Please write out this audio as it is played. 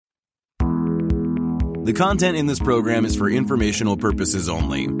The content in this program is for informational purposes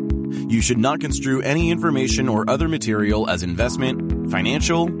only. You should not construe any information or other material as investment,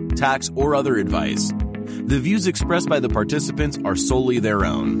 financial, tax, or other advice. The views expressed by the participants are solely their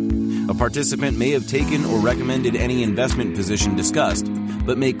own. A participant may have taken or recommended any investment position discussed,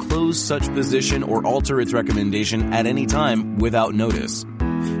 but may close such position or alter its recommendation at any time without notice.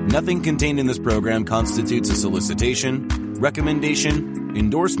 Nothing contained in this program constitutes a solicitation, recommendation,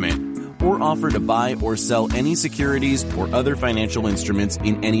 endorsement, or offer to buy or sell any securities or other financial instruments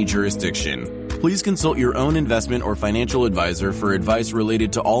in any jurisdiction. Please consult your own investment or financial advisor for advice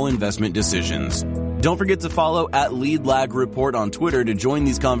related to all investment decisions. Don't forget to follow @LeadLagReport on Twitter to join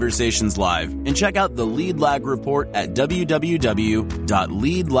these conversations live, and check out the Lead Lag Report at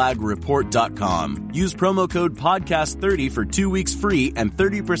www.leadlagreport.com. Use promo code podcast30 for 2 weeks free and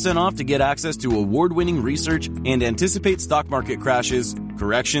 30% off to get access to award-winning research and anticipate stock market crashes,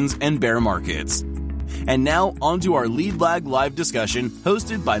 corrections, and bear markets. And now, on to our Lead Lag live discussion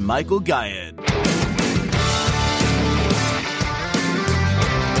hosted by Michael Guyad.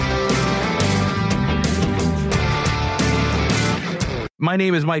 My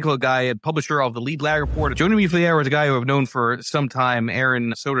name is Michael Guyad, publisher of the Lead Lag Report. Joining me for the hour is a guy who I've known for some time,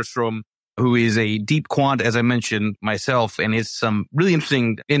 Aaron Soderstrom, who is a deep quant, as I mentioned myself, and has some really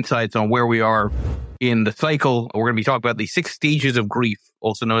interesting insights on where we are in the cycle. We're going to be talking about the 6 stages of grief,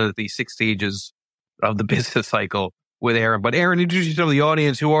 also known as the 6 stages of the business cycle with Aaron. But Aaron, introduce yourself to the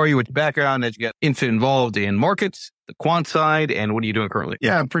audience. Who are you? What's your background as you get involved in markets, the quant side, and what are you doing currently?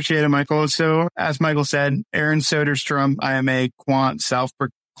 Yeah, appreciate it, Michael. So as Michael said, Aaron Soderstrom, I am a quant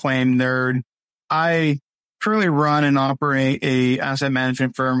self-proclaimed nerd. I currently run and operate a asset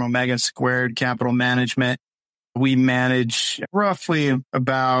management firm, Omega Squared Capital Management. We manage roughly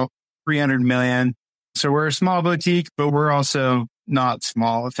about 300 million. So we're a small boutique, but we're also not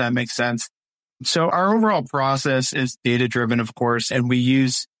small, if that makes sense. So our overall process is data-driven, of course, and we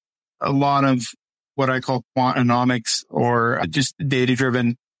use a lot of what I call quantonomics or just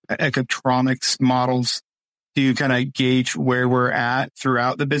data-driven economics models to kind of gauge where we're at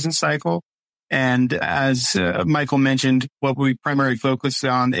throughout the business cycle. And as Michael mentioned, what we primarily focus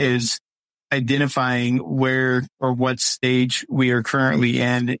on is identifying where or what stage we are currently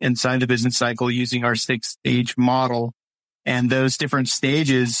in inside the business cycle using our 6-stage model. And those different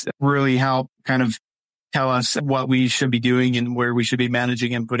stages really help kind of tell us what we should be doing and where we should be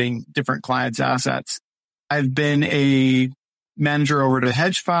managing and putting different clients' assets. I've been a manager over at a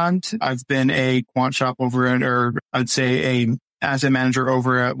hedge fund. I've been a quant shop over at, or I'd say a asset manager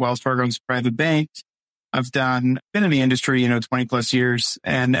over at Wells Fargo's private bank. I've been in the industry, 20 plus years,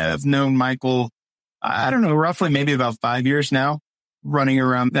 and I've known Michael, I don't know, roughly maybe about 5 years now, running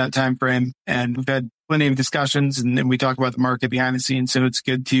around that time frame. And we've had plenty of discussions and we talk about the market behind the scenes. So it's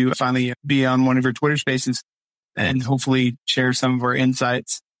good to finally be on one of your Twitter spaces and hopefully share some of our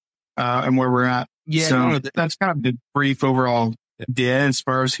insights and where we're at. Yeah, so that's kind of the brief overall idea as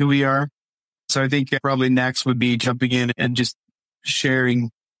far as who we are. So I think probably next would be jumping in and just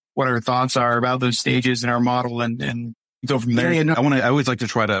sharing what our thoughts are about those stages in our model and go from there. Yeah, I always like to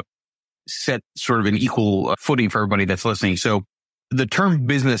try to set sort of an equal footing for everybody that's listening. So the term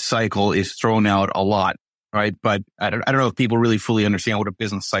business cycle is thrown out a lot, right? But I don't know if people really fully understand what a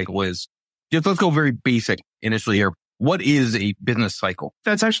business cycle is. Just let's go very basic initially here. What is a business cycle?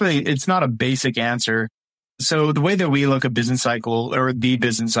 It's not a basic answer. So the way that we look at business cycle or the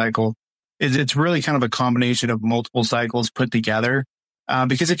business cycle is it's really kind of a combination of multiple cycles put together.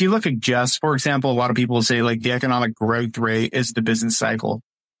 Because if you look at just, for example, a lot of people say like the economic growth rate is the business cycle.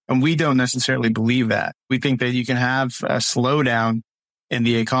 And we don't necessarily believe that. We think that you can have a slowdown in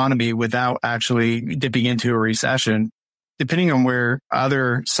the economy without actually dipping into a recession, depending on where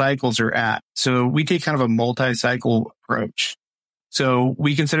other cycles are at. So we take kind of a multi-cycle approach. So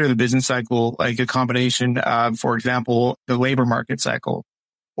we consider the business cycle like a combination of, for example, the labor market cycle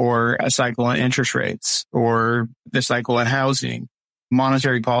or a cycle in interest rates or the cycle in housing,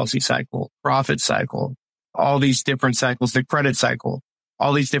 monetary policy cycle, profit cycle, all these different cycles, the credit cycle.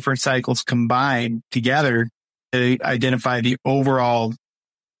 All these different cycles combined together to identify the overall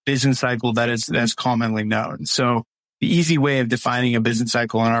business cycle that's commonly known. So the easy way of defining a business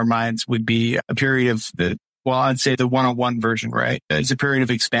cycle in our minds would be a period of I'd say the one-on-one version, right? It's a period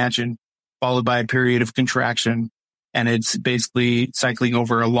of expansion followed by a period of contraction. And it's basically cycling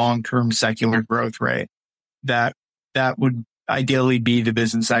over a long-term secular growth rate. That would ideally be the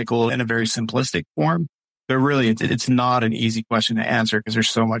business cycle in a very simplistic form. But really, it's not an easy question to answer because there's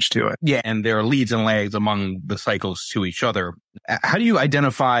so much to it. Yeah, and there are leads and lags among the cycles to each other. How do you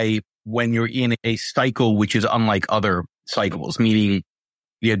identify when you're in a cycle which is unlike other cycles? Meaning,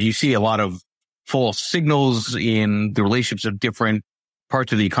 do you see a lot of false signals in the relationships of different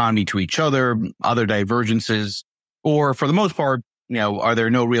parts of the economy to each other divergences, or for the most part, are there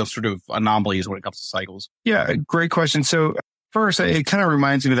no real sort of anomalies when it comes to cycles? Yeah, great question. So first, it kind of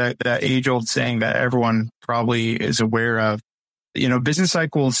reminds me of that age-old saying that everyone probably is aware of. Business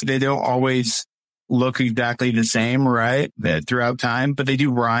cycles, they don't always look exactly the same, right? That throughout time, but they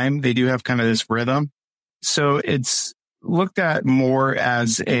do rhyme. They do have kind of this rhythm. So it's looked at more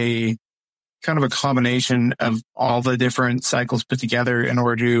as a kind of a combination of all the different cycles put together in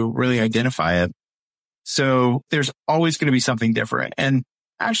order to really identify it. So there's always going to be something different. And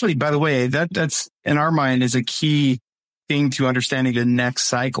actually, by the way, that's in our mind is a key thing to understanding the next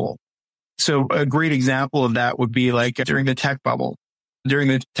cycle. So a great example of that would be like during the tech bubble. During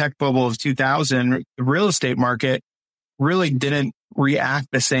the tech bubble of 2000, the real estate market really didn't react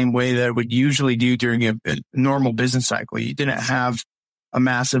the same way that it would usually do during a normal business cycle. You didn't have a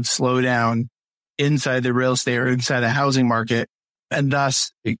massive slowdown inside the real estate or inside the housing market. And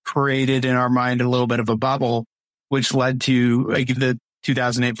thus it created in our mind a little bit of a bubble, which led to like the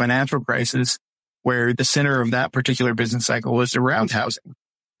 2008 financial crisis, where the center of that particular business cycle was around housing.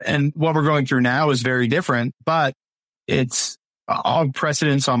 And what we're going through now is very different, but it's all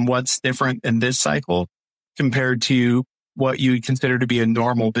precedence on what's different in this cycle compared to what you would consider to be a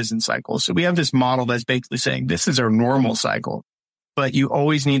normal business cycle. So we have this model that's basically saying this is our normal cycle, but you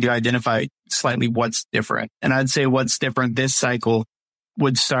always need to identify slightly what's different. And I'd say what's different this cycle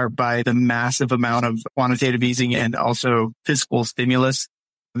would start by the massive amount of quantitative easing and also fiscal stimulus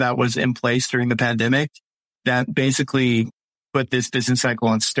that was in place during the pandemic that basically put this business cycle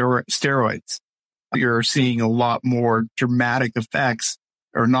on steroids. You're seeing a lot more dramatic effects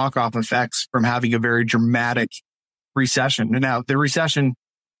or knockoff effects from having a very dramatic recession. Now, the recession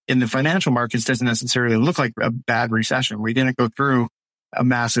in the financial markets doesn't necessarily look like a bad recession. We didn't go through a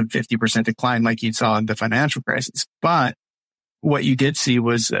massive 50% decline like you saw in the financial crisis. But what you did see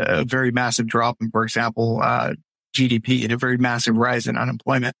was a very massive drop in, for example, GDP and a very massive rise in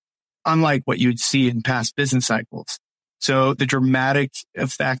unemployment, unlike what you'd see in past business cycles. So the dramatic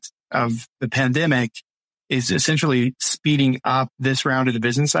effect of the pandemic is essentially speeding up this round of the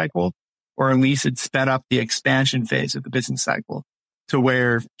business cycle, or at least it sped up the expansion phase of the business cycle to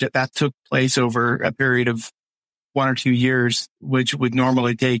where that took place over a period of 1 or 2 years, which would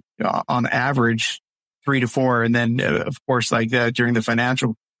normally take on average 3 to 4. And then, of course, like during the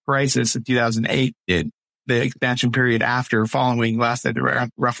financial crisis of 2008, the expansion period after following lasted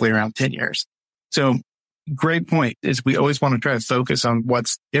roughly around 10 years. So great point is we always want to try to focus on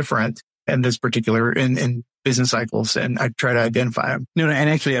what's different in this particular in business cycles, and I try to identify them. No, and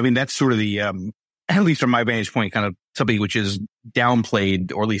actually, I mean, that's sort of the, at least from my vantage point, kind of something which is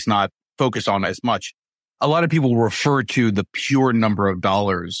downplayed or at least not focused on as much. A lot of people refer to the pure number of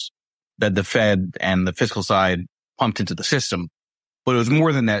dollars that the Fed and the fiscal side pumped into the system. But it was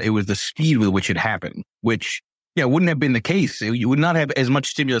more than that. It was the speed with which it happened, which, wouldn't have been the case. You would not have as much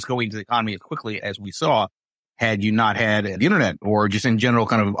stimulus going into the economy as quickly as we saw had you not had the internet or just in general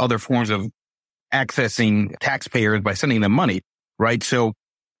kind of other forms of accessing taxpayers by sending them money, right? So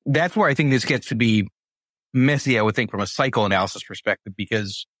that's where I think this gets to be messy, I would think, from a cycle analysis perspective,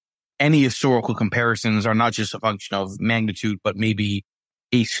 because any historical comparisons are not just a function of magnitude, but maybe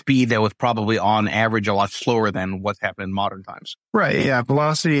a speed that was probably on average a lot slower than what's happened in modern times. Right. Yeah.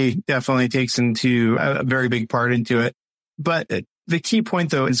 Velocity definitely takes into a very big part into it. But the key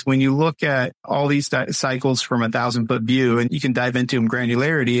point, though, is when you look at all these cycles from 1,000-foot view, and you can dive into them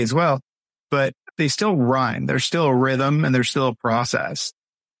granularity as well, but they still rhyme. There's still a rhythm and there's still a process.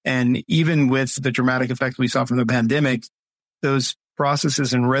 And even with the dramatic effect we saw from the pandemic, those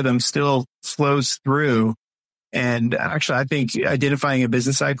processes and rhythms still flows through. And actually, I think identifying a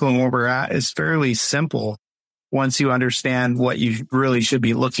business cycle and where we're at is fairly simple once you understand what you really should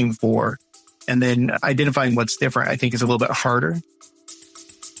be looking for. And then identifying what's different, I think, is a little bit harder.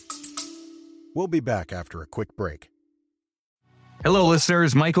 We'll be back after a quick break. Hello,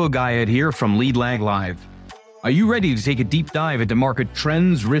 listeners. Michael Guyad here from Lead Lag Live. Are you ready to take a deep dive into market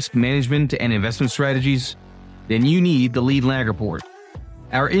trends, risk management, and investment strategies? Then you need the Lead Lag Report.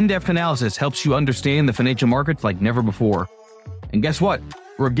 Our in-depth analysis helps you understand the financial markets like never before. And guess what?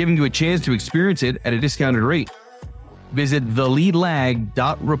 We're giving you a chance to experience it at a discounted rate. Visit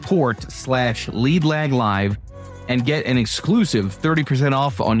theleadlag.report/leadlaglive and get an exclusive 30%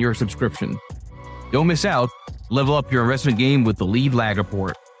 off on your subscription. Don't miss out. Level up your investment game with the Lead Lag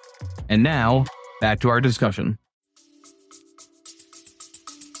Report. And now, back to our discussion.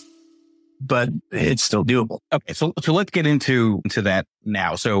 But it's still doable. Okay, so let's get into that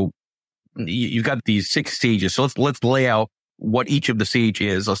now. So you've got these 6 stages. So let's lay out what each of the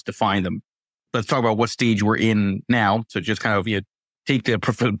stages is. Let's define them. let's talk about what stage we're in now. So just kind of take the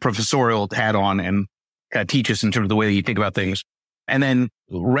professorial hat on and kind of teach us in terms of the way that you think about things. And then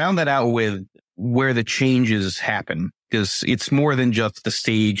round that out with where the changes happen, because it's more than just the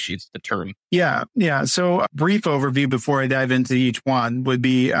stage, it's the turn. Yeah. So a brief overview before I dive into each one would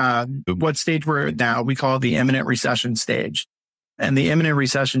be what stage we're at now. We call it the imminent recession stage. And the imminent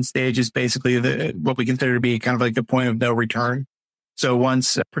recession stage is basically what we consider to be kind of like the point of no return. So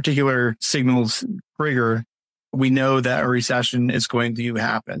once particular signals trigger, we know that a recession is going to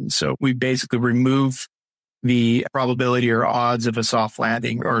happen. So we basically remove the probability or odds of a soft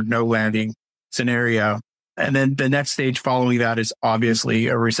landing or no landing scenario. And then the next stage following that is obviously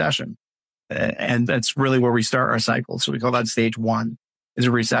a recession. And that's really where we start our cycle. So we call that stage 1 is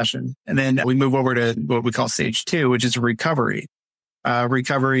a recession. And then we move over to what we call stage 2, which is a recovery.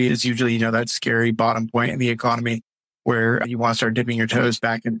 Recovery is usually, that scary bottom point in the economy where you want to start dipping your toes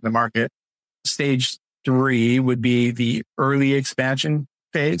back into the market. Stage 3 would be the early expansion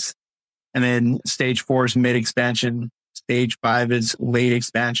phase. And then stage 4 is mid expansion. Stage 5 is late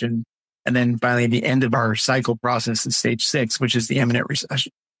expansion. And then finally, the end of our cycle process is stage 6, which is the imminent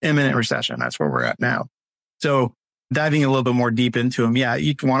recession. That's where we're at now. So diving a little bit more deep into them. Yeah,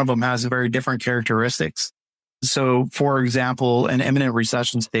 each one of them has very different characteristics. So for example, an imminent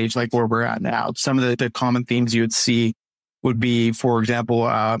recession stage, like where we're at now, some of the common themes you would see would be, for example,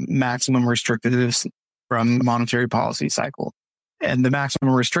 maximum restrictiveness from monetary policy cycle. And the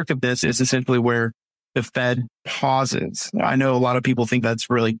maximum restrictiveness is essentially where the Fed pauses. I know a lot of people think that's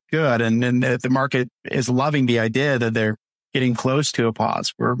really good. And the market is loving the idea that they're getting close to a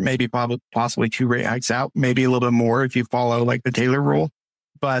pause. We're maybe possibly 2 rate hikes out, maybe a little bit more if you follow like the Taylor rule.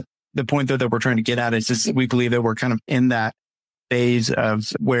 But the point that we're trying to get at is just we believe that we're kind of in that phase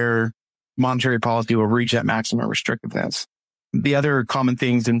of where monetary policy will reach that maximum restrictiveness. The other common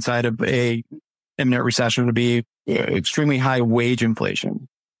things inside of a imminent recession would be extremely high wage inflation.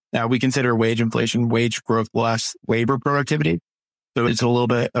 Now, we consider wage inflation, wage growth less labor productivity. So it's a little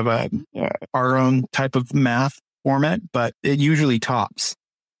bit of our own type of math format, but it usually tops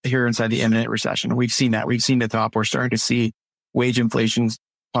here inside the imminent recession. We've seen that. We've seen the top. We're starting to see wage inflation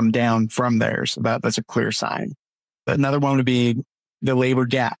come down from there. So that's a clear sign. But another one would be the labor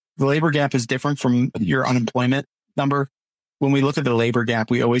gap. The labor gap is different from your unemployment number. When we look at the labor gap,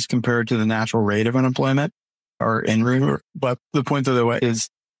 we always compare it to the natural rate of unemployment or but the point of the way is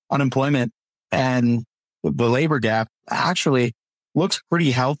unemployment and the labor gap actually looks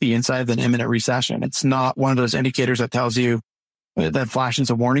pretty healthy inside of an imminent recession. It's not one of those indicators that tells you that flashes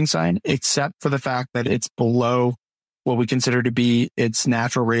a warning sign, except for the fact that it's below what we consider to be its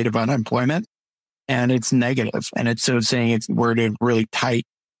natural rate of unemployment. And it's negative. And it's so saying we're in a really tight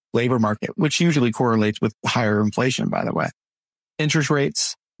labor market, which usually correlates with higher inflation, by the way. Interest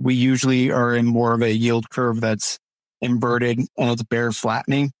rates, we usually are in more of a yield curve that's inverted and it's bear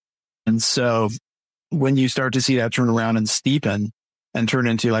flattening. And so when you start to see that turn around and steepen and turn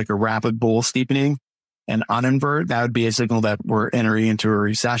into like a rapid bull steepening and uninvert, that would be a signal that we're entering into a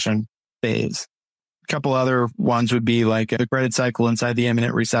recession phase. A couple other ones would be like the credit cycle inside the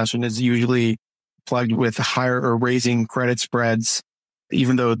imminent recession is usually plugged with higher or raising credit spreads,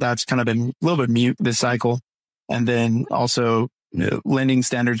 even though that's kind of been a little bit mute this cycle. And then also lending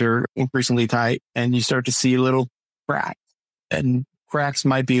standards are increasingly tight and you start to see little cracks. And cracks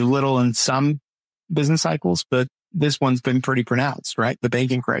might be little in some business cycles, but this one's been pretty pronounced, right? The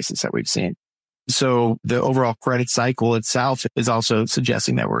banking crisis that we've seen. So the overall credit cycle itself is also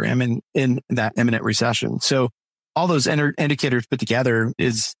suggesting that we're in that imminent recession. So all those indicators put together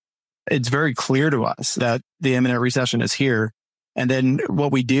it's very clear to us that the imminent recession is here. And then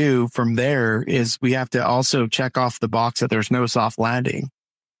what we do from there is we have to also check off the box that there's no soft landing.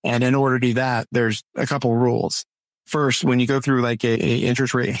 And in order to do that, there's a couple rules. First, when you go through like a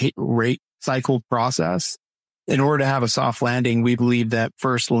interest rate cycle process, in order to have a soft landing, we believe that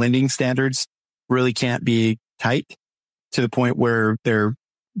first lending standards really can't be tight to the point where they're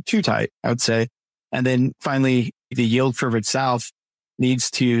too tight, I would say. And then finally, the yield curve itself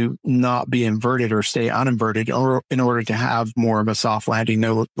needs to not be inverted or stay uninverted in order to have more of a soft landing,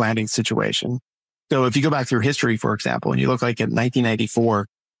 no landing situation. So if you go back through history, for example, and you look like in 1994,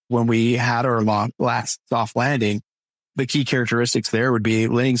 when we had our last soft landing, the key characteristics there would be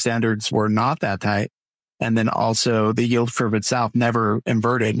lending standards were not that tight. And then also the yield curve itself never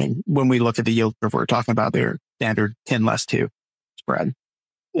inverted. And when we look at the yield curve, we're talking about their standard 10-2 spread.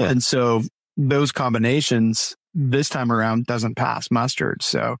 And so those combinations this time around doesn't pass mustard.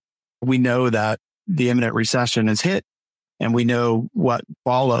 So we know that the imminent recession is hit and we know what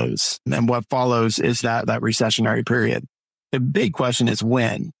follows. And what follows is that recessionary period. The big question is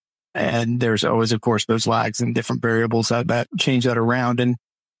when. And there's always, of course, those lags and different variables that change that around. And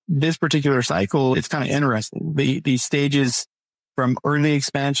this particular cycle, it's kind of interesting. These stages from early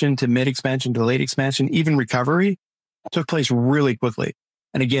expansion to mid expansion to late expansion, even recovery, took place really quickly.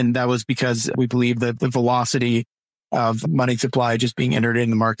 And again, that was because we believe that the velocity of money supply just being entered in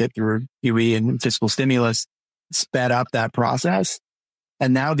the market through QE and fiscal stimulus sped up that process.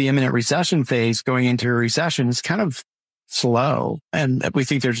 And now the imminent recession phase going into a recession is kind of slow. And we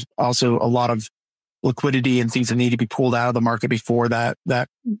think there's also a lot of liquidity and things that need to be pulled out of the market before that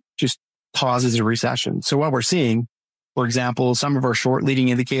just causes a recession. So what we're seeing, for example, some of our short leading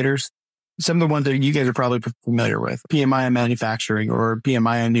indicators, some of the ones that you guys are probably familiar with, PMI on manufacturing or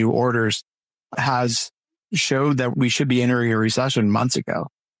PMI on new orders, has showed that we should be entering a recession months ago,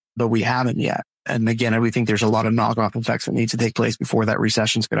 but we haven't yet. And again, we think there's a lot of knockoff effects that need to take place before that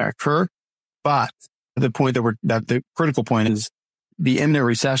recession is going to occur. But the point the critical point is the imminent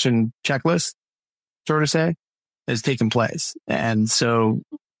recession checklist, sort of say, has taken place. And so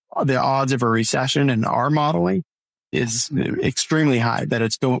the odds of a recession in our modeling is extremely high that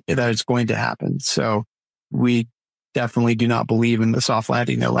it's going to happen. So we definitely do not believe in the soft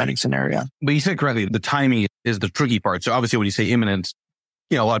landing, no landing scenario. But you said correctly, the timing is the tricky part. So obviously when you say imminent,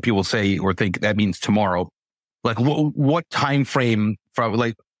 a lot of people say or think that means tomorrow. Like what time frame from,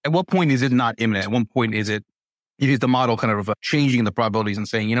 like, at what point is it not imminent? At what point is the model kind of changing the probabilities and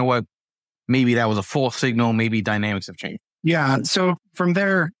saying, you know what, maybe that was a false signal, maybe dynamics have changed? Yeah. So from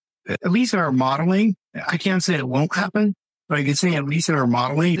there, at least in our modeling, I can't say it won't happen, but I can say at least in our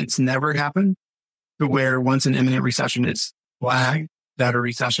modeling, it's never happened to where once an imminent recession is flagged, that a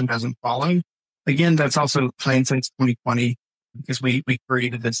recession doesn't follow. Again, that's also hindsight's 2020 because we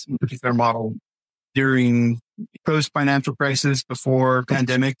created this particular model during post-financial crisis, before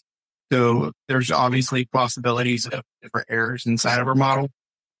pandemic. So there's obviously possibilities of different errors inside of our model.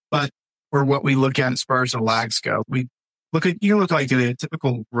 But for what we look at as far as the lags go, you look like a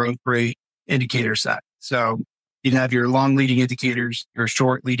typical growth rate indicator set. So you'd have your long leading indicators, your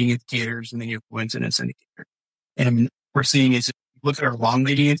short leading indicators, and then your coincidence indicator. And we're seeing is, if you look at our long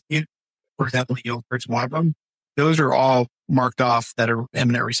leading indicator, for example, yield curve's one of them. Those are all marked off that are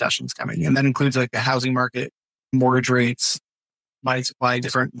imminent recessions coming. And that includes like the housing market, mortgage rates, money supply,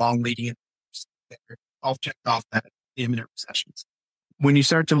 different long leading indicators. They're all checked off that the imminent recessions. When you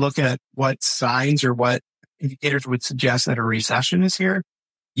start to look at what signs or what indicators would suggest that a recession is here,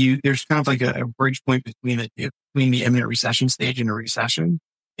 there's kind of like a bridge point between the imminent recession stage and a recession.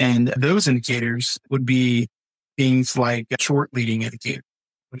 And those indicators would be things like short leading indicator,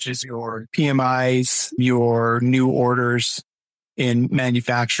 which is your PMIs, your new orders in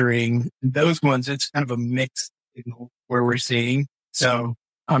manufacturing. Those ones, it's kind of a mixed signal where we're seeing. So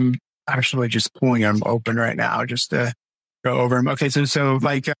I'm actually just pulling them open right now just to go over them. Okay. So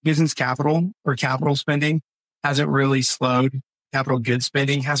like business capital or capital spending hasn't really slowed. Capital goods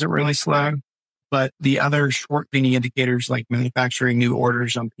spending hasn't really slowed, but the other short leading indicators like manufacturing, new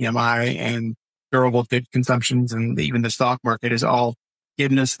orders on PMI, and durable good consumptions, and even the stock market is all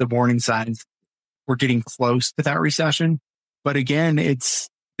giving us the warning signs we're getting close to that recession. But again,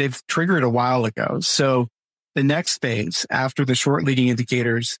 they've triggered a while ago. So the next phase after the short leading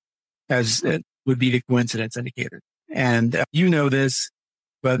indicators would be the coincidence indicator. And you know this,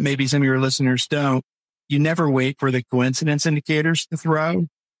 but maybe some of your listeners don't. You never wait for the coincidence indicators to throw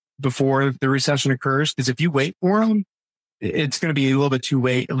before the recession occurs. Because if you wait for them, it's going to be a little bit too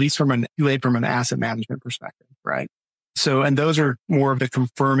late, at least from an asset management perspective, right? So, and those are more of the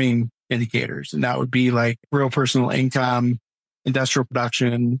confirming indicators. And that would be like real personal income, industrial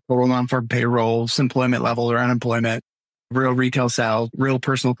production, total non-farm payrolls, employment level or unemployment, real retail sales, real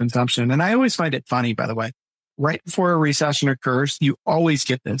personal consumption. And I always find it funny, by the way, right before a recession occurs, you always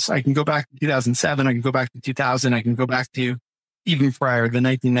get this. I can go back to 2007. I can go back to 2000. I can go back to even prior, the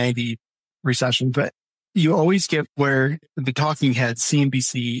 1990 recession. But you always get where the talking heads,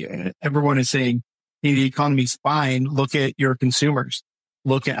 CNBC, everyone is saying, hey, the economy's fine. Look at your consumers.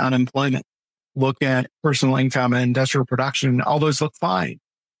 Look at unemployment. Look at personal income and industrial production. All those look fine.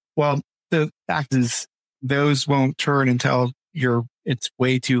 Well, the fact is those won't turn until it's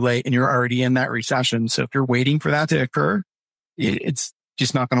way too late and you're already in that recession. So if you're waiting for that to occur, it's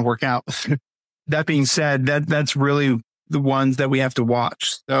just not going to work out. That being said, that's really the ones that we have to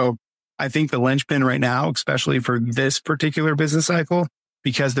watch. So I think the linchpin right now, especially for this particular business cycle,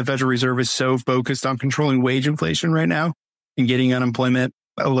 because the Federal Reserve is so focused on controlling wage inflation right now and getting unemployment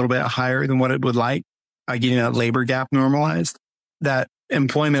a little bit higher than what it would like, getting that labor gap normalized, that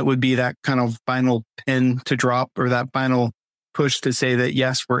employment would be that kind of final pin to drop or that final push to say that,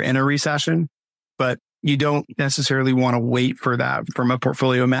 yes, we're in a recession. But you don't necessarily want to wait for that from a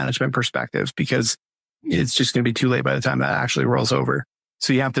portfolio management perspective, because it's just going to be too late by the time that actually rolls over.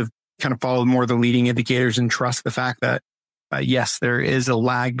 So you have to kind of follow more of the leading indicators and trust the fact that, yes, there is a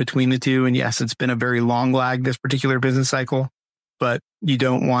lag between the two. And yes, it's been a very long lag, this particular business cycle, but you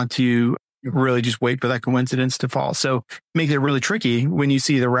don't want to really just wait for that coincidence to fall. So make it really tricky when you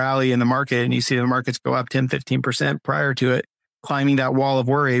see the rally in the market and you see the markets go up 10, 15% prior to it, climbing that wall of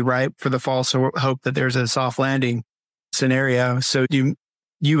worry, right? For the false hope that there's a soft landing scenario. So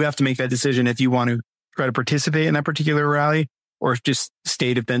you have to make that decision if you want to try to participate in that particular rally or just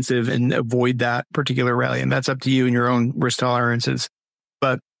stay defensive and avoid that particular rally. And that's up to you and your own risk tolerances.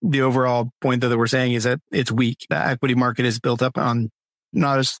 But the overall point that we're saying is that it's weak. The equity market is built up on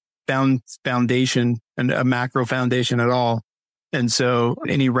not a sound foundation and a macro foundation at all. And so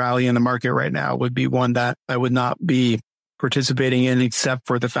any rally in the market right now would be one that I would not be participating in, except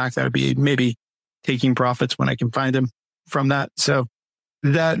for the fact that I'd be maybe taking profits when I can find them from that. So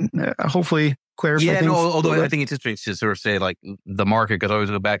that hopefully clarifies. Yeah, no, although I think it's interesting to sort of say like the market, because I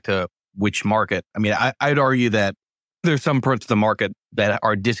always go back to which market. I mean, I'd argue that there's some parts of the market that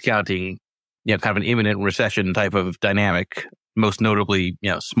are discounting, kind of an imminent recession type of dynamic, most notably,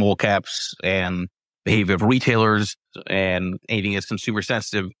 small caps and behavior of retailers and anything that's consumer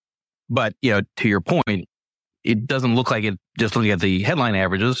sensitive. But, to your point, it doesn't look like it just looking at the headline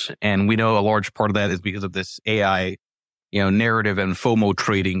averages. And we know a large part of that is because of this AI, narrative and FOMO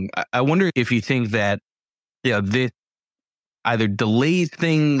trading. I wonder if you think that, this either delays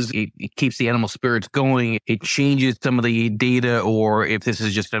things, it keeps the animal spirits going, it changes some of the data, or if this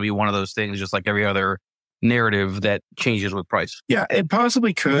is just going to be one of those things, just like every other narrative that changes with price. Yeah, it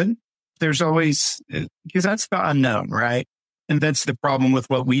possibly could. There's always, because that's the unknown, right? And that's the problem with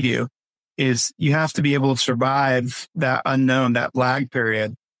what we do, is you have to be able to survive that unknown, that lag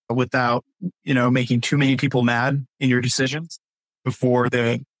period, without, making too many people mad in your decisions before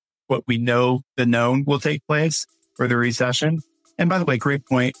what we know the known will take place for the recession. And by the way, great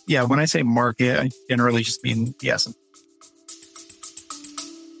point. Yeah, when I say market, I generally just mean the S&P.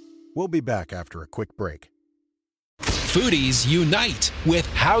 We'll be back after a quick break. Foodies unite with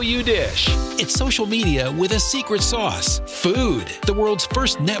How You Dish. It's social media with a secret sauce. Food, the world's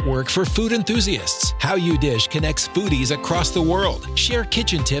first network for food enthusiasts. How You Dish connects foodies across the world. Share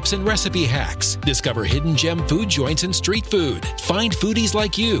kitchen tips and recipe hacks. Discover hidden gem food joints and street food. Find foodies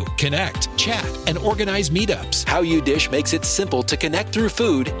like you. Connect, chat, and organize meetups. How You Dish makes it simple to connect through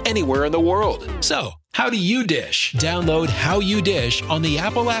food anywhere in the world. So, how do you dish? Download How You Dish on the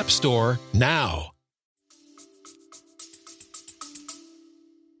Apple App Store now.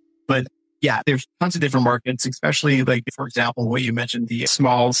 But yeah, there's tons of different markets, especially like, for example, what you mentioned, the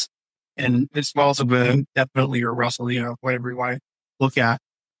smalls. And the smalls of definitely, or Russell, whatever you want to look at,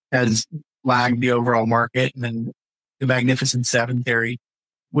 has lagged the overall market. And then the Magnificent Seven theory,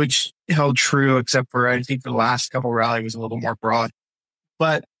 which held true, except for, I think, the last couple rally was a little more broad.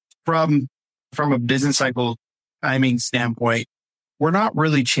 But from a business cycle timing standpoint, we're not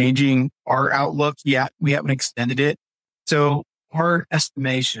really changing our outlook yet. We haven't extended it. So our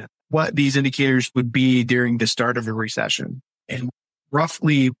estimation, what these indicators would be during the start of a recession, and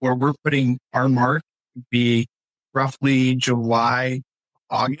roughly where we're putting our mark would be roughly July,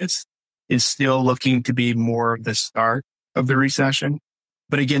 August, is still looking to be more of the start of the recession.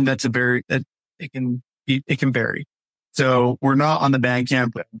 But again, it can vary. So we're not on the bad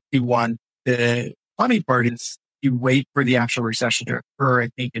camp of Q1. The funny part is you wait for the actual recession to occur. I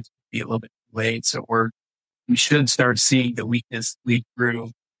think it's be a little bit late. So we should start seeing the weakness leak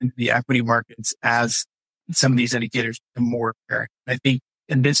through into the equity markets as some of these indicators become more apparent. I think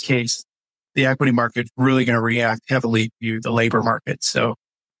in this case, the equity market is really going to react heavily to the labor market. So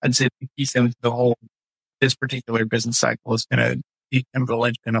I'd say the keystone to the whole, this particular business cycle is going to be kind of the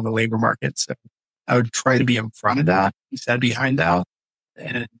linchpin on the labor market. So I would try to be in front of that instead of behind that.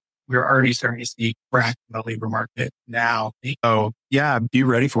 And we're already starting to see crack in the labor market now. So yeah, be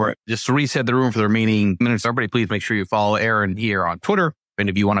ready for it. Just to reset the room for the remaining minutes, everybody, please make sure you follow Aaron here on Twitter. And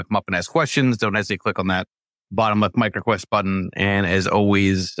if you want to come up and ask questions, don't hesitate to click on that bottom left mic request button. And as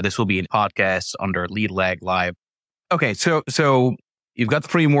always, this will be in podcasts under Lead Lag Live. Okay, so you've got the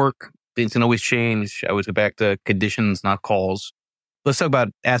framework. Things can always change. I always go back to conditions, not calls. Let's talk about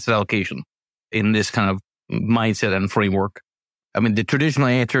asset allocation in this kind of mindset and framework. I mean, the traditional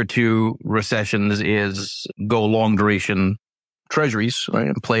answer to recessions is go long duration treasuries, right?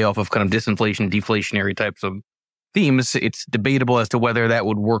 And play off of kind of disinflation, deflationary types of themes. It's debatable as to whether that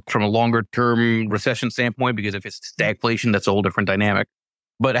would work from a longer term recession standpoint, because if it's stagflation, that's a whole different dynamic.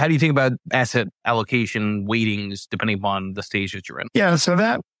 But how do you think about asset allocation weightings depending upon the stage that you're in? Yeah, so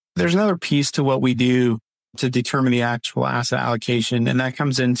that there's another piece to what we do to determine the actual asset allocation. And that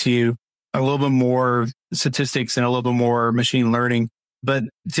comes into a little bit more statistics and a little bit more machine learning. But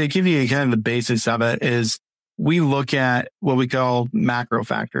to give you kind of the basis of it is we look at what we call macro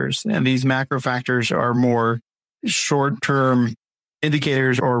factors. And these macro factors are more short-term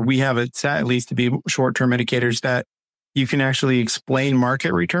indicators, or we have it set at least to be short-term indicators that you can actually explain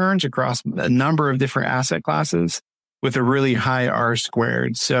market returns across a number of different asset classes with a really high R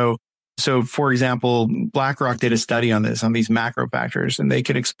squared. So for example, BlackRock did a study on this, on these macro factors, and they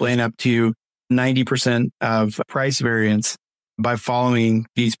could explain up to 90% of price variance by following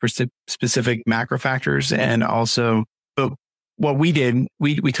these specific macro factors. And also, but what we did,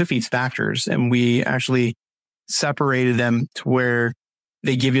 we took these factors and we actually separated them to where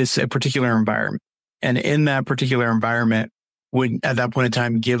they give us a particular environment. And in that particular environment would, at that point in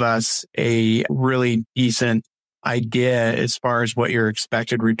time, give us a really decent idea as far as what your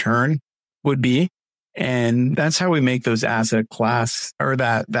expected return would be. And that's how we make those asset class or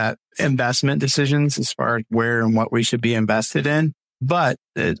that investment decisions as far as where and what we should be invested in. But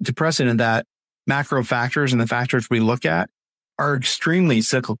to precedent that, macro factors and the factors we look at are extremely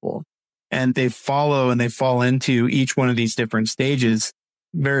cyclical, and they follow and they fall into each one of these different stages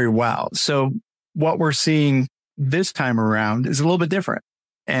very well. So what we're seeing this time around is a little bit different.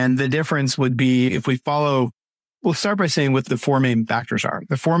 And the difference would be if we follow, we'll start by saying what the four main factors are.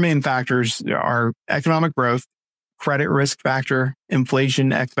 The four main factors are economic growth, credit risk factor,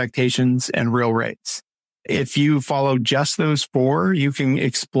 inflation expectations, and real rates. If you follow just those four, you can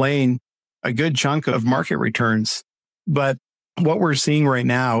explain a good chunk of market returns. But what we're seeing right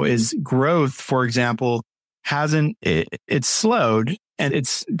now is growth, for example, it's slowed and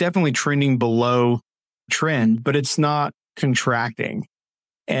it's definitely trending below trend, but it's not contracting.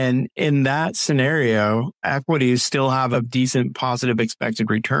 And in that scenario, equities still have a decent positive expected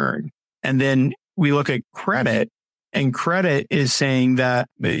return. And then we look at credit, and credit is saying that,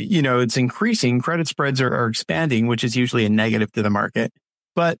 it's increasing. Credit spreads are expanding, which is usually a negative to the market,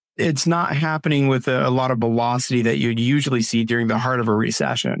 but it's not happening with a lot of velocity that you'd usually see during the heart of a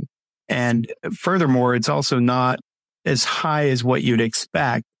recession. And furthermore, it's also not as high as what you'd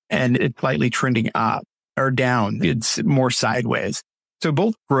expect, and it's slightly trending up or down. It's more sideways. So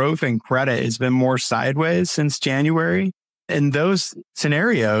both growth and credit has been more sideways since January. In those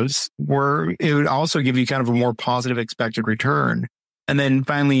scenarios, it would also give you kind of a more positive expected return. And then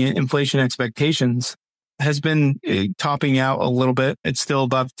finally, inflation expectations has been topping out a little bit. It's still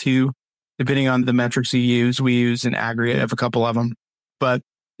above 2, depending on the metrics you use. We use an aggregate of a couple of them. But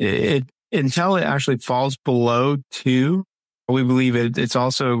until it actually falls below 2, we believe it's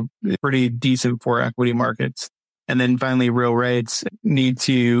also pretty decent for equity markets. And then finally, real rates need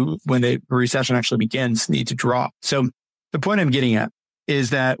to, when the recession actually begins, need to drop. So the point I'm getting at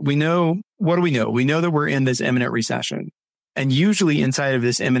is that what do we know? We know that we're in this imminent recession. And usually inside of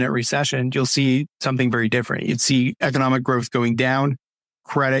this imminent recession, you'll see something very different. You'd see economic growth going down,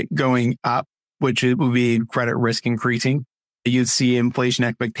 credit going up, which it would be credit risk increasing. You'd see inflation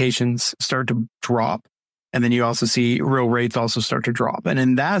expectations start to drop. And then you also see real rates also start to drop. And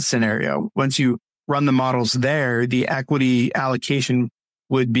in that scenario, once you run the models there, the equity allocation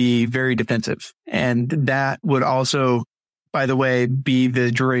would be very defensive. And that would also, by the way, be the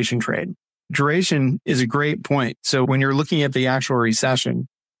duration trade. Duration is a great point. So when you're looking at the actual recession,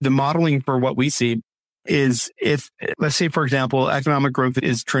 the modeling for what we see is if, let's say, for example, economic growth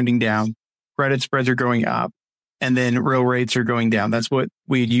is trending down, credit spreads are going up, and then real rates are going down. That's what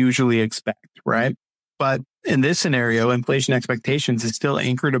we'd usually expect, right? But in this scenario, inflation expectations is still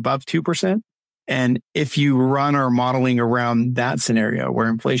anchored above 2%. And if you run our modeling around that scenario where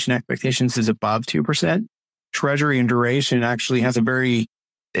inflation expectations is above 2%, Treasury and duration actually has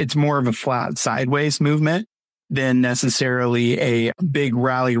it's more of a flat sideways movement than necessarily a big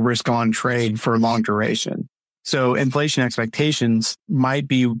rally risk on trade for long duration. So inflation expectations might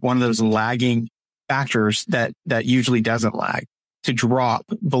be one of those lagging factors that usually doesn't lag to drop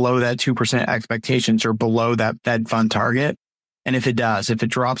below that 2% expectations or below that Fed fund target. And if it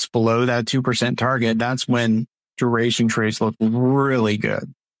drops below that 2% target, that's when duration trades look really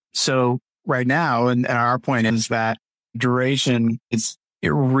good. So right now, and our point is that duration is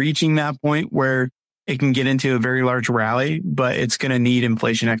reaching that point where it can get into a very large rally, but it's going to need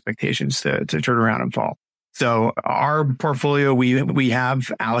inflation expectations to turn around and fall. So our portfolio, we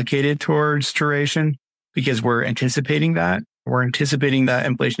have allocated towards duration because we're anticipating that. We're anticipating that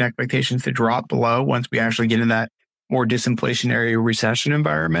inflation expectations to drop below once we actually get in that more disinflationary recession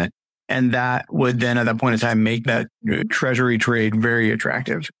environment. And that would then at that point in time make that treasury trade very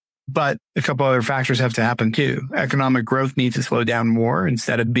attractive. But a couple other factors have to happen too. Economic growth needs to slow down more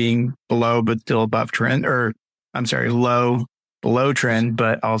instead of being below, but still above trend, low below trend,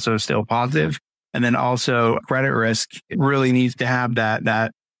 but also still positive. And then also credit risk really needs to have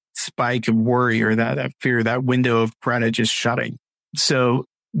that spike of worry or that fear, that window of credit just shutting. So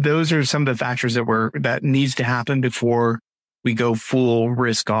those are some of the factors that needs to happen before we go full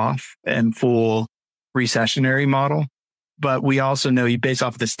risk off and full recessionary model. But we also know, based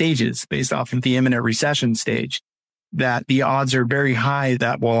off of the stages, based off of the imminent recession stage, that the odds are very high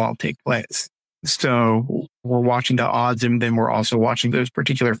that will all take place. So we're watching the odds, and then we're also watching those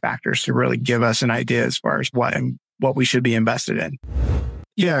particular factors to really give us an idea as far as what we should be invested in.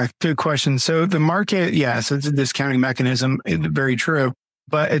 Yeah, good question. So the market, yes, it's a discounting mechanism. Very true.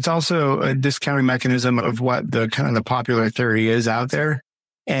 But it's also a discounting mechanism of what the kind of the popular theory is out there.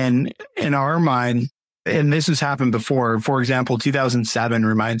 And in our mind, and this has happened before, for example, 2007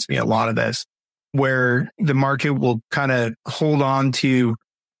 reminds me a lot of this, where the market will kind of hold on to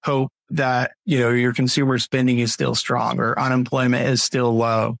hope that, your consumer spending is still strong or unemployment is still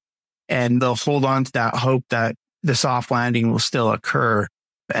low. And they'll hold on to that hope that the soft landing will still occur.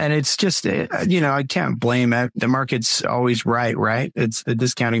 And it's just, I can't blame it. The market's always right? It's the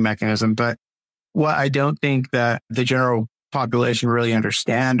discounting mechanism. But what I don't think that the general population really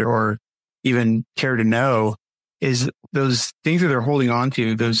understand or even care to know is those things that they're holding on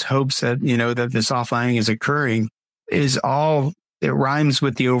to, those hopes that, that the soft landing is occurring it rhymes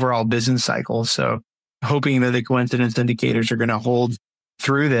with the overall business cycle. So hoping that the coincidence indicators are going to hold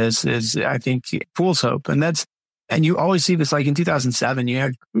through this is, I think, fool's hope. And you always see this, like in 2007, you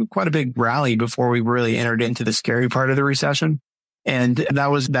had quite a big rally before we really entered into the scary part of the recession. And that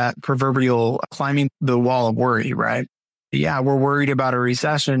was that proverbial climbing the wall of worry, right? Yeah, we're worried about a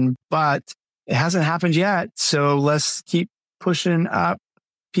recession, but it hasn't happened yet. So let's keep pushing up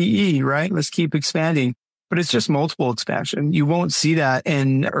PE, right? Let's keep expanding. But it's just multiple expansion. You won't see that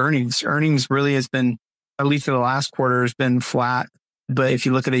in earnings. Earnings really has been, at least for the last quarter, has been flat. But if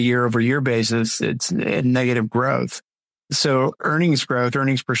you look at a year over year basis, it's negative growth. So earnings growth,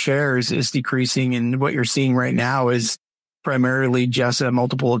 earnings per share is decreasing. And what you're seeing right now is primarily just a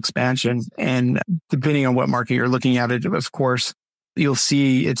multiple expansion. And depending on what market you're looking at it, of course, you'll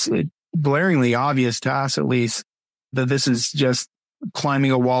see it's blaringly obvious to us, at least, that this is just climbing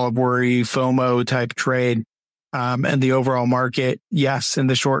a wall of worry, FOMO type trade. And the overall market, yes, in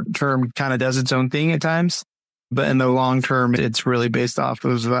the short term kind of does its own thing at times. But in the long term, it's really based off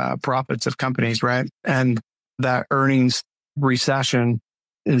of profits of companies, right? And that earnings recession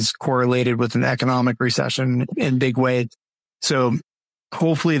is correlated with an economic recession in big ways. So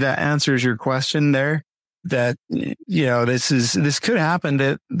hopefully that answers your question there, that, this could happen,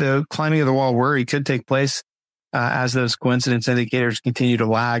 that the climbing of the wall worry could take place as those coincidence indicators continue to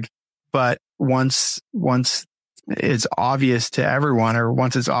lag. But once it's obvious to everyone, or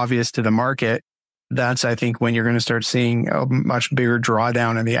once it's obvious to the market, that's, I think, when you're going to start seeing a much bigger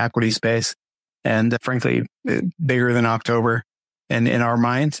drawdown in the equity space, and frankly, bigger than October and in our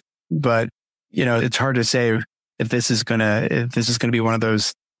minds. But, it's hard to say if this is going to be one of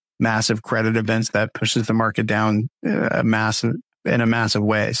those massive credit events that pushes the market down in a massive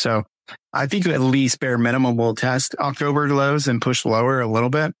way. So I think at least bare minimum we'll test October lows and push lower a little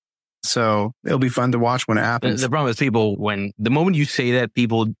bit. So it'll be fun to watch when it happens. The problem is the moment you say that,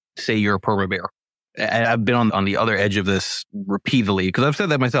 people say you're a perma bear. I've been on the other edge of this repeatedly, because I've said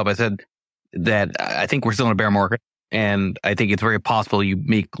that myself. I said that I think we're still in a bear market, and I think it's very possible you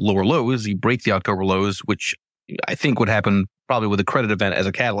make lower lows, you break the October lows, which I think would happen probably with a credit event as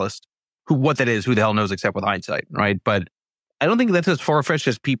a catalyst. What that is, who the hell knows, except with hindsight, right? But I don't think that's as far-fetched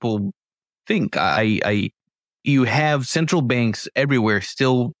as people think. You have central banks everywhere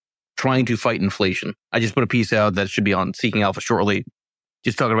still trying to fight inflation. I just put a piece out that should be on Seeking Alpha shortly,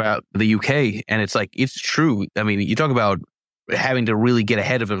 just talking about the UK. And it's like, it's true. I mean, you talk about having to really get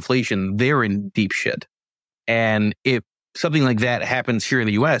ahead of inflation. They're in deep shit. And if something like that happens here in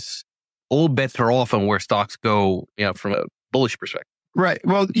the US, all bets are off on where stocks go, from a bullish perspective. Right.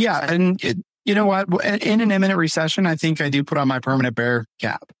 Well, yeah. And you know what? In an imminent recession, I think I do put on my permanent bear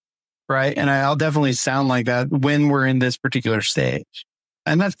cap. Right. And I'll definitely sound like that when we're in this particular stage.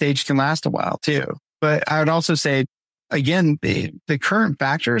 And that stage can last a while too. But I would also say, again, the current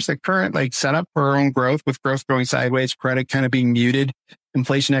factors, the current setup for our own growth, with growth going sideways, credit kind of being muted,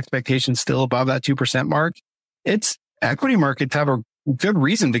 inflation expectations still above that 2% mark. It's equity markets have a good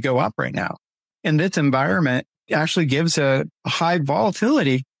reason to go up right now. In this environment, it actually gives a high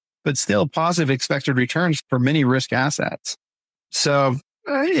volatility, but still positive expected returns for many risk assets. So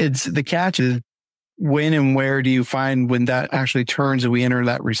the catch is, when and where do you find when that actually turns and we enter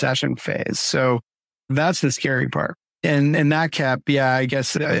that recession phase? So that's the scary part. And in that cap, yeah, I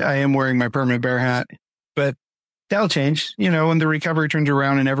guess I am wearing my permanent bear hat, but that'll change. When the recovery turns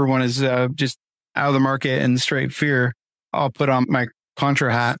around and everyone is just out of the market in straight fear, I'll put on my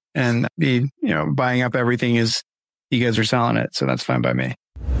contra hat and be, buying up everything as you guys are selling it. So that's fine by me.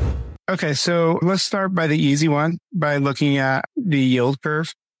 Okay, so let's start by the easy one by looking at the yield curve.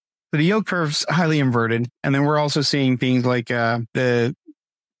 So the yield curve's highly inverted. And then we're also seeing things like the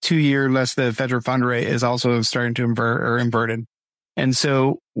 2-year less the federal fund rate is also starting to invert or inverted. And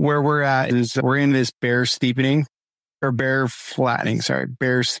so where we're at is we're in this bear flattening.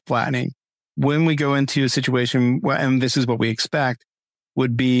 When we go into a situation, and this is what we expect,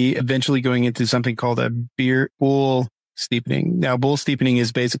 would be eventually going into something called a bull steepening. Now, bull steepening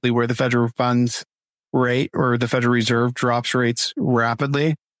is basically where the federal funds rate or the Federal Reserve drops rates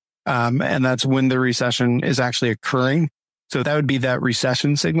rapidly. And that's when the recession is actually occurring. So that would be that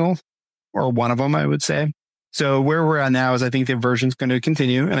recession signal, or one of them, I would say. So where we're at now is I think the inversion is going to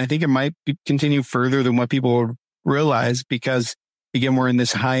continue. And I think it might continue further than what people realize, because again, we're in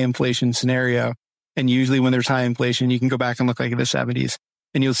this high inflation scenario. And usually when there's high inflation, you can go back and look like in the 70s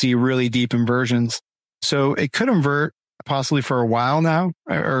and you'll see really deep inversions. So it could invert possibly for a while now,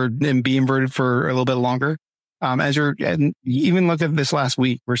 and be inverted for a little bit longer. And even look at this last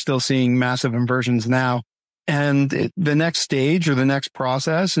week, we're still seeing massive inversions now. And the next stage or the next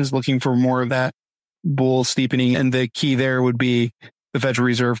process is looking for more of that bull steepening. And the key there would be the Federal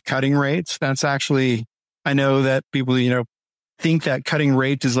Reserve cutting rates. That's actually, I know that people, think that cutting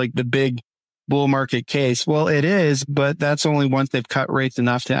rates is like the big bull market case. Well, it is, but that's only once they've cut rates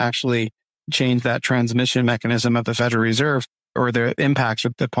enough to actually change that transmission mechanism of the Federal Reserve or the impacts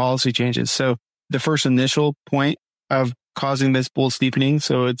of the policy changes. So the first initial point of causing this bull steepening,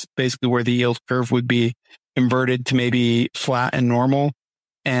 so it's basically where the yield curve would be inverted to maybe flat and normal,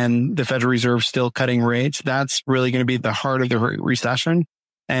 and the Federal Reserve still cutting rates, that's really going to be the heart of the recession.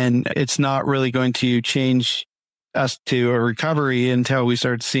 And it's not really going to change us to a recovery until we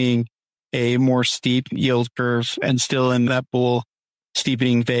start seeing a more steep yield curve and still in that bull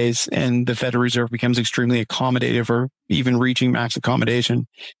steepening phase, and the Federal Reserve becomes extremely accommodative or even reaching max accommodation.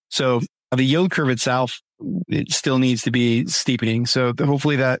 So the yield curve itself, it still needs to be steepening. So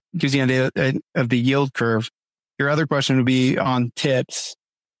hopefully that gives you an idea of the yield curve. Your other question would be on tips.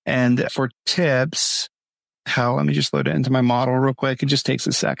 And for tips, let me just load it into my model real quick. It just takes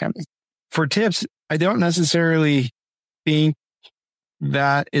a second. For tips, I don't necessarily think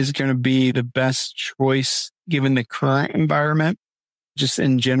that is going to be the best choice given the current environment, just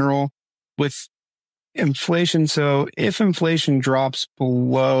in general with inflation. So if inflation drops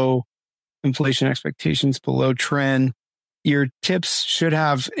below inflation expectations, below trend, your tips should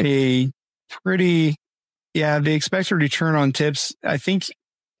have a pretty, the expected return on tips. I think,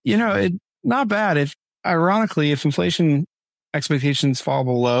 not bad. If inflation expectations fall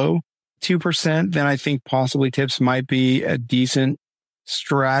below 2%, then I think possibly tips might be a decent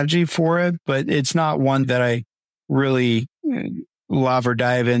strategy for it, but it's not one that I really love or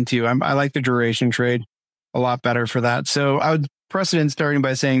dive into. I like the duration trade a lot better for that. So I would precedent starting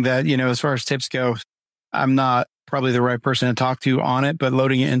by saying that, as far as tips go, I'm not probably the right person to talk to on it, but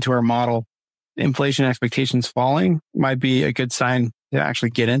loading it into our model, inflation expectations falling might be a good sign to actually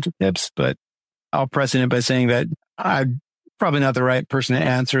get into tips. But I'll precedent by saying that I'm probably not the right person to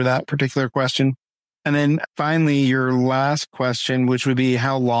answer that particular question. And then finally, your last question, which would be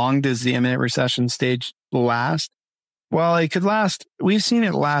how long does the imminent recession stage last? Well, it could last. We've seen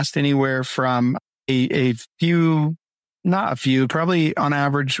it last anywhere from a few, not a few, probably on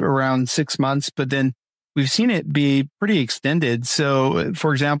average around 6 months, but then we've seen it be pretty extended. So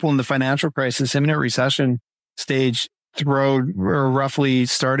for example, in the financial crisis, imminent recession stage roughly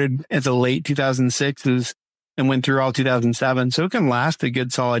started at the late 2006s and went through all 2007. So it can last a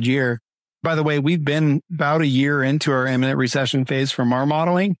good solid year. By the way, we've been about a year into our imminent recession phase from our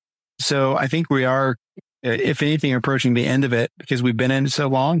modeling. So I think we are, if anything, approaching the end of it because we've been in it so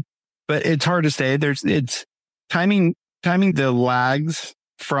long. But it's hard to say. It's timing the lags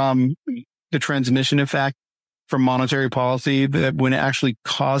from the transmission effect from monetary policy that when it actually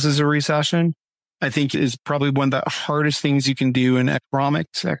causes a recession, I think is probably one of the hardest things you can do in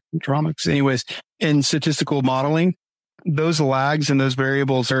economics anyways, in statistical modeling. Those lags and those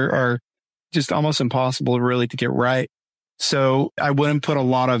variables are just almost impossible really to get right. So I wouldn't put a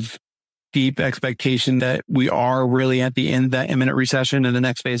lot of deep expectation that we are really at the end of that imminent recession and the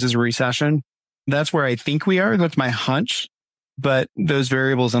next phase is a recession. That's where I think we are. That's my hunch. But those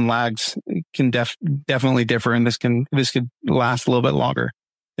variables and lags can definitely differ. And this could last a little bit longer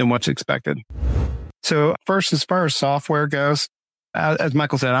than what's expected. So first, as far as software goes, as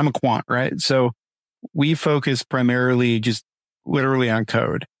Michael said, I'm a quant, right? So we focus primarily just literally on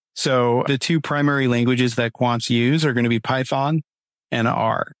code. So the two primary languages that quants use are going to be Python and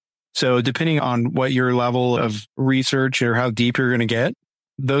R. So depending on what your level of research or how deep you're going to get,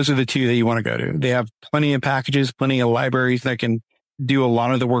 those are the two that you want to go to. They have plenty of packages, plenty of libraries that can do a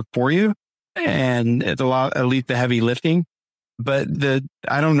lot of the work for you. And it's at least the heavy lifting. But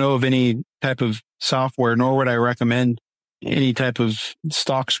I don't know of any type of software, nor would I recommend any type of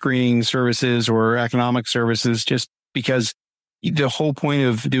stock screening services or economic services, just because the whole point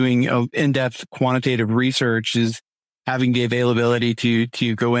of doing in-depth quantitative research is having the availability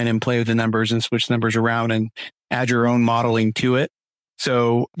to go in and play with the numbers and switch numbers around and add your own modeling to it.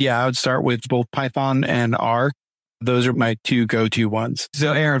 So yeah, I would start with both Python and R. Those are my two go-to ones.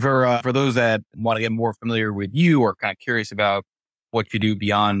 So Aaron, for those that want to get more familiar with you or kind of curious about what you do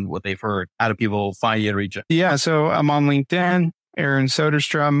beyond what they've heard, how do people find you and reach out? Yeah, so I'm on LinkedIn, Aaron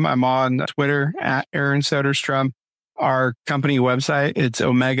Soderstrom. I'm on Twitter at Aaron Soderstrom. Our company website, it's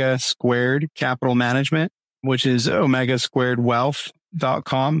Omega Squared Capital Management, which is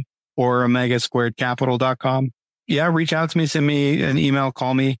omegasquaredwealth.com or omegasquaredcapital.com. Yeah, reach out to me, send me an email,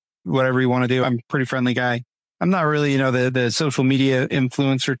 call me, whatever you want to do. I'm a pretty friendly guy. I'm not really, the social media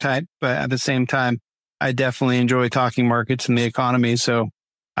influencer type, but at the same time, I definitely enjoy talking markets and the economy. So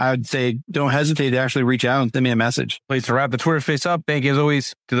I would say don't hesitate to actually reach out and send me a message. Place to wrap the Twitter space up. Thank you as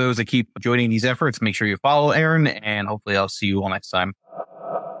always to those that keep joining these efforts. Make sure you follow Aaron, and hopefully I'll see you all next time.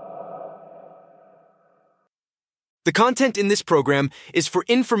 The content in this program is for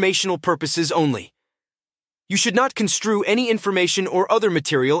informational purposes only. You should not construe any information or other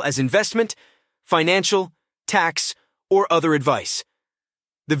material as investment, financial, tax, or other advice.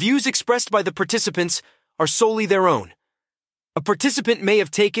 The views expressed by the participants are solely their own. A participant may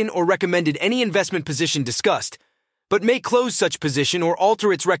have taken or recommended any investment position discussed, but may close such position or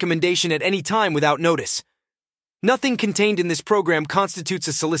alter its recommendation at any time without notice. Nothing contained in this program constitutes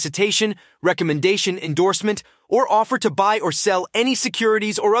a solicitation, recommendation, endorsement, or offer to buy or sell any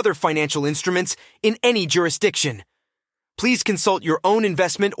securities or other financial instruments in any jurisdiction. Please consult your own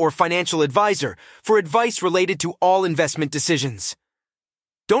investment or financial advisor for advice related to all investment decisions.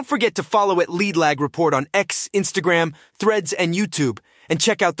 Don't forget to follow at Lead Lag Report on X, Instagram, Threads, and YouTube, and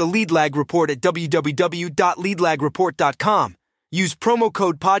check out the Lead Lag Report at www.leadlagreport.com. Use promo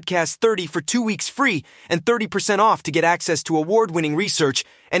code podcast30 for 2 weeks free and 30% off to get access to award-winning research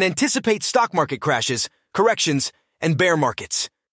and anticipate stock market crashes, corrections, and bear markets.